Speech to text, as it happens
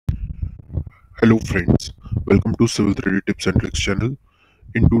Hello friends, welcome to Civil3D Tips and Tricks channel.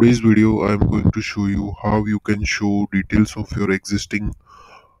 In today's video, I am going to show you how you can show details of your existing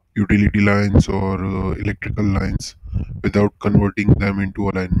utility lines or electrical lines without converting them into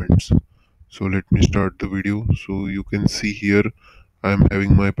alignments. So let me start the video. So you can see here, I am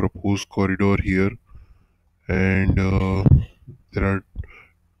having my proposed corridor here, and there are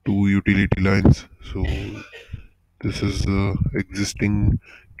two utility lines. So this is the existing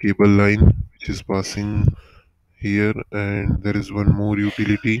cable line which is passing here, and there is one more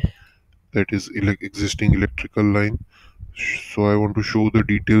utility that is existing electrical line. So I want to show the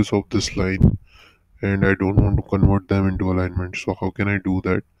details of this line, and I don't want to convert them into alignment. So how can I do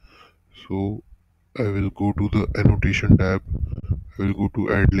that? So I will go to the annotation tab. I will go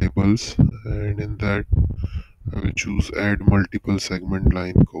to add labels, and in that I will choose add multiple segment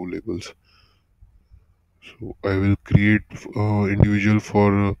line co-labels. So I will create individual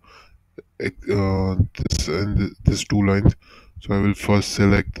for this and this two lines. So I will first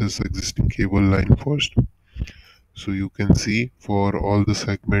select this existing cable line first. So you can see for all the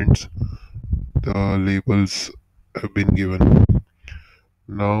segments the labels have been given.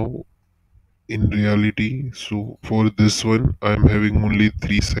 Now in reality, so for this one I'm having only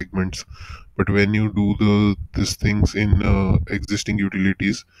three segments, but when you do these things in existing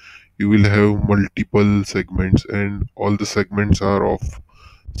utilities, you will have multiple segments, and all the segments are of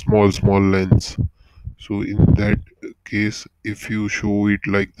small lengths. So in that case, if you show it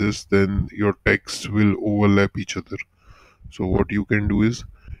like this, then your text will overlap each other. So what you can do is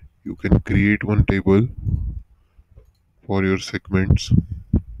you can create one table for your segments,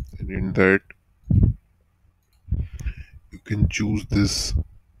 and in that you can choose this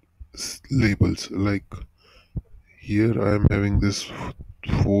labels. Like here I am having this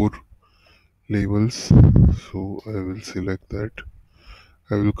four labels, so I will select that.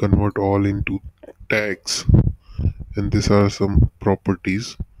 I will convert all into tags, and these are some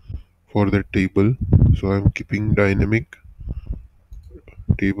properties for the table. So I'm keeping dynamic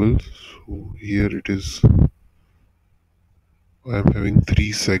table. So here it is, I'm having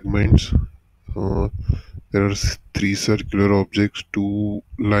three segments. uh, there are three circular objects, two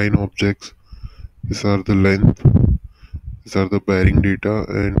line objects. These are the length, these are the bearing data,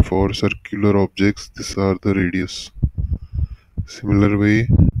 and for circular objects these are the radius. Similar way,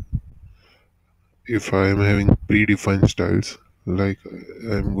 if I am having predefined styles, like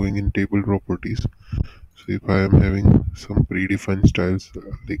I am going in table properties. So if I am having some predefined styles,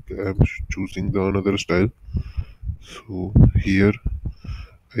 like I am choosing the another style, so here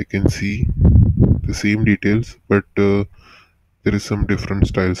I can see the same details, but there is some different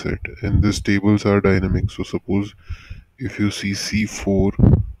style set, and these tables are dynamic. So suppose if you see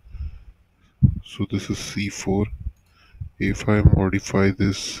C4, so this is C4. If I modify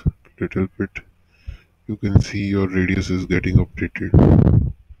this little bit, you can see your radius is getting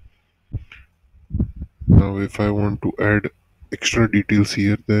updated. Now if I want to add extra details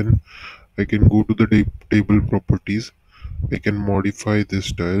here, then I can go to the table properties. I can modify this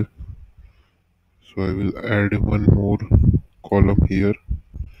style. So I will add one more column here.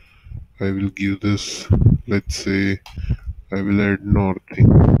 I will give this, let's say I will add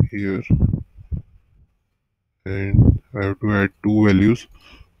northing here, and I have to add two values.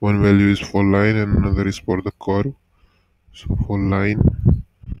 One value is for line and another is for the curve. So for line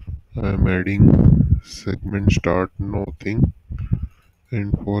I am adding segment start nothing,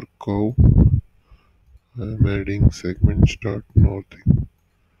 and for curve I am adding segment start nothing.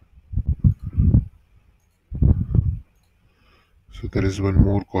 So there is one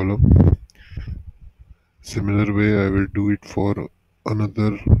more column. Similar way I will do it for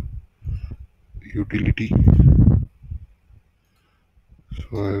another utility.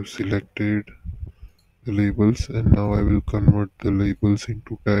 So I have selected the labels, and now I will convert the labels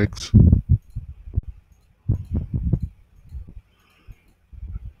into tags.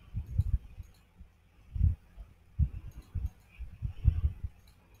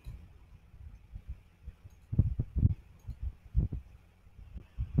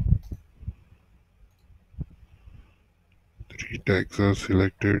 Three tags are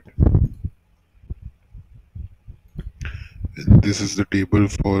selected, and this is the table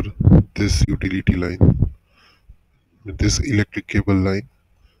for this utility line, this electric cable line,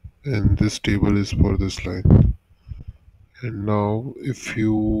 and this table is for this line. And now if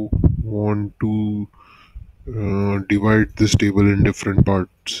you want to divide this table in different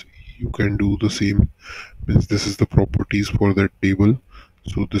parts, you can do the same. Means this is the properties for that table.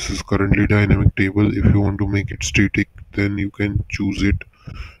 So this is currently dynamic table. If you want to make it static, then you can choose it.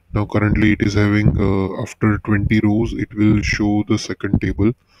 Now currently it is having after 20 rows it will show the second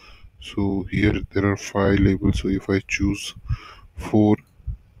table. So here there are 5 labels. So if I choose 4,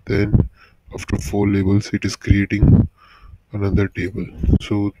 then after 4 labels it is creating another table.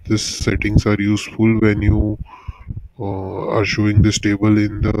 So these settings are useful when you are showing this table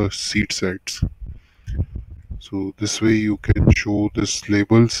in the seat sets. So this way you can show this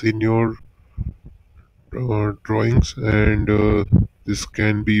labels in your drawings, and this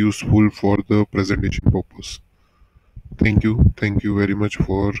can be useful for the presentation purpose. Thank you very much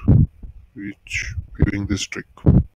for viewing this trick.